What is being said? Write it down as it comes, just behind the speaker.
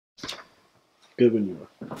good when you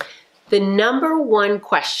are. The number one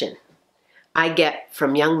question I get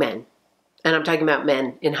from young men, and I'm talking about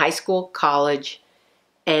men in high school, college,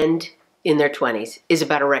 and in their 20s, is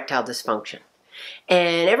about erectile dysfunction.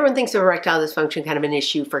 And everyone thinks of erectile dysfunction kind of an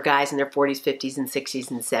issue for guys in their 40s, 50s, and 60s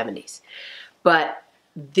and 70s. But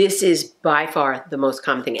this is by far the most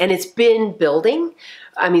common thing. And it's been building.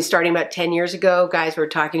 I mean, starting about 10 years ago, guys were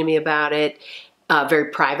talking to me about it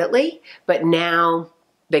very privately. But now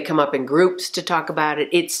they come up in groups to talk about it.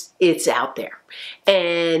 It's out there.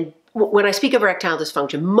 And when I speak of erectile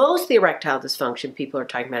dysfunction, most of the erectile dysfunction people are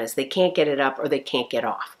talking about is they can't get it up or they can't get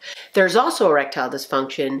off. There's also erectile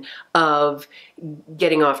dysfunction of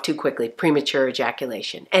getting off too quickly, premature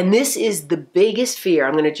ejaculation. And this is the biggest fear.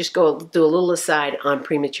 I'm going to just go do a little aside on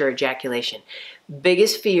premature ejaculation.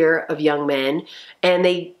 Biggest fear of young men, and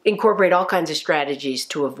they incorporate all kinds of strategies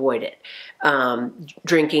to avoid it.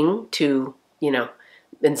 Drinking to,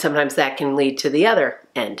 and sometimes that can lead to the other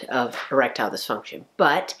end of erectile dysfunction.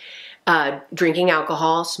 But drinking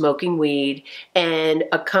alcohol, smoking weed, and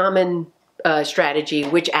a common strategy,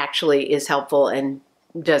 which actually is helpful and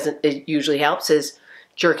it usually helps, is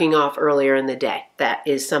jerking off earlier in the day. That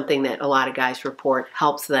is something that a lot of guys report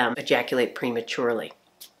helps them ejaculate prematurely.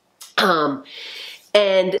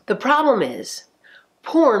 And the problem is,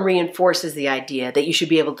 porn reinforces the idea that you should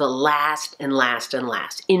be able to last and last and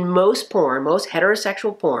last. In most porn, most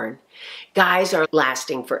heterosexual porn, guys are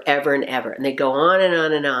lasting forever and ever. And they go on and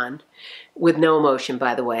on and on with no emotion,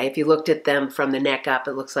 by the way. If you looked at them from the neck up,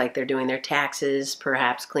 it looks like they're doing their taxes,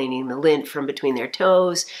 perhaps cleaning the lint from between their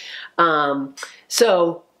toes.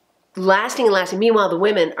 So lasting and lasting. Meanwhile, the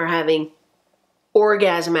women are having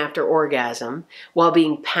orgasm after orgasm while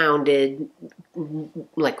being pounded,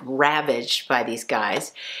 like ravaged by these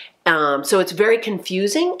guys. So it's very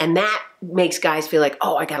confusing, and that makes guys feel like,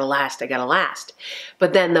 oh, I gotta last, I gotta last.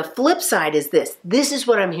 But then the flip side is this. This is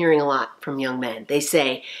what I'm hearing a lot from young men. They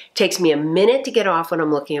say, it takes me a minute to get off when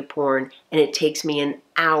I'm looking at porn, and it takes me an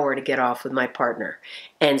hour to get off with my partner.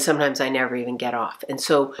 And sometimes I never even get off. And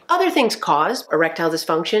so other things cause erectile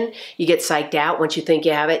dysfunction. You get psyched out. Once you think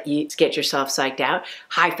you have it, you get yourself psyched out.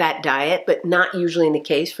 High-fat diet, but not usually in the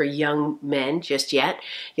case for young men just yet,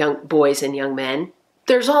 young boys and young men.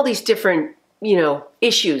 There's all these different,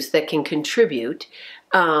 issues that can contribute.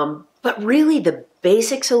 But really the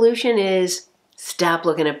basic solution is stop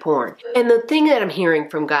looking at porn. And the thing that I'm hearing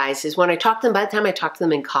from guys is when I talk to them, by the time I talk to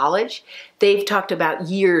them in college, they've talked about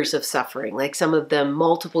years of suffering, like some of them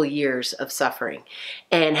multiple years of suffering,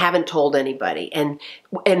 and haven't told anybody. And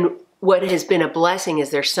what has been a blessing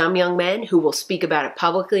is there's some young men who will speak about it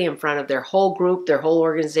publicly in front of their whole group, their whole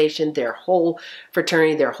organization, their whole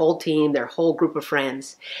fraternity, their whole team, their whole group of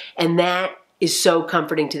friends. And that is so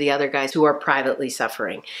comforting to the other guys who are privately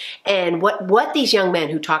suffering. And what these young men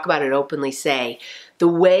who talk about it openly say, the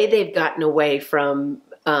way they've gotten away from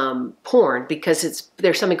porn, because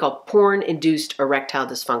there's something called porn-induced erectile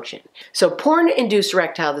dysfunction. So porn-induced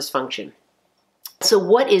erectile dysfunction. So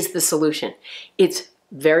what is the solution? It's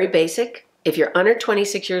very basic. If you're under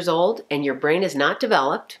 26 years old and your brain is not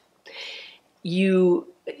developed, you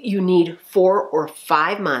need 4 or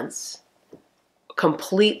 5 months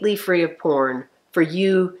completely free of porn for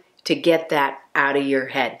you to get that out of your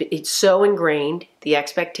head. It's so ingrained, the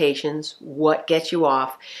expectations, what gets you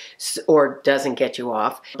off or doesn't get you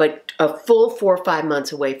off, but a full 4 or 5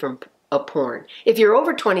 months away from a porn. If you're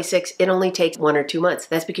over 26, it only takes 1 or 2 months.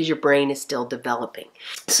 That's because your brain is still developing.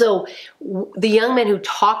 So the young men who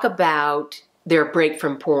talk about their break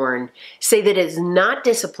from porn say that it's not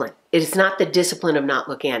discipline. It's not the discipline of not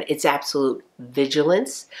looking at it. It's absolute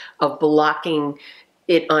vigilance, of blocking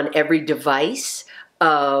it on every device,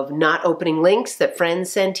 of not opening links that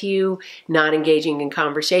friends send to you, not engaging in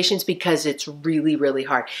conversations because it's really, really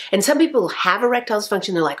hard. And some people have erectile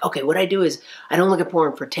dysfunction. They're like, okay, what I do is I don't look at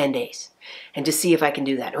porn for 10 days and to see if I can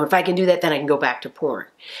do that. Or if I can do that, then I can go back to porn.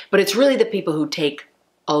 But it's really the people who take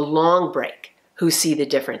a long break who see the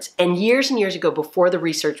difference. And years ago, before the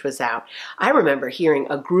research was out, I remember hearing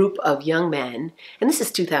a group of young men, and this is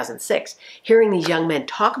 2006, hearing these young men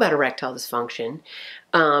talk about erectile dysfunction,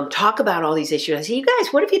 talk about all these issues. I said, you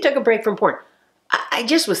guys, what if you took a break from porn? I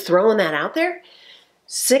just was throwing that out there.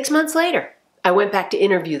 6 months later, I went back to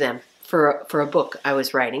interview them for a book I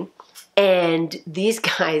was writing. And these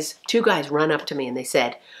guys, 2 guys run up to me and they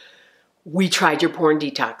said, we tried your porn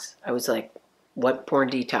detox. I was like, what porn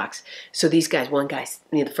detox? So these guys,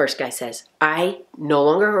 the first guy says, I no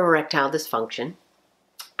longer have erectile dysfunction.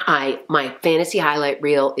 My fantasy highlight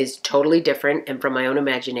reel is totally different and from my own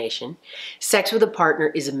imagination. Sex with a partner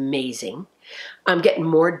is amazing. I'm getting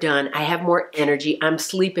more done. I have more energy. I'm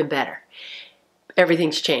sleeping better.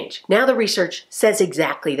 everything's changed. Now the research says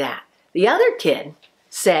exactly that. The other kid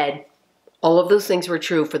said all of those things were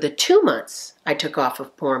true for the 2 months I took off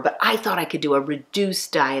of porn, but I thought I could do a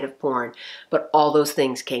reduced diet of porn, but all those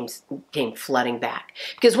things came flooding back.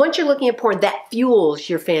 Because once you're looking at porn, that fuels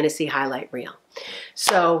your fantasy highlight reel.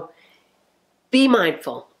 So be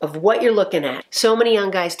mindful of what you're looking at. So many young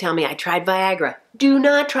guys tell me, I tried Viagra. Do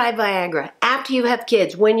not try Viagra. After you have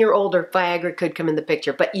kids, when you're older, Viagra could come in the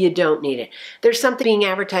picture, but you don't need it. There's something being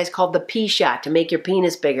advertised called the P shot to make your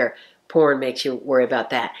penis bigger. Porn makes you worry about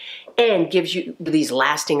that and gives you these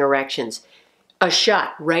lasting erections. A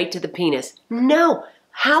shot right to the penis. No.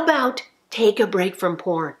 How about take a break from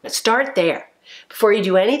porn? Start there. Before you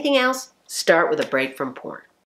do anything else, start with a break from porn.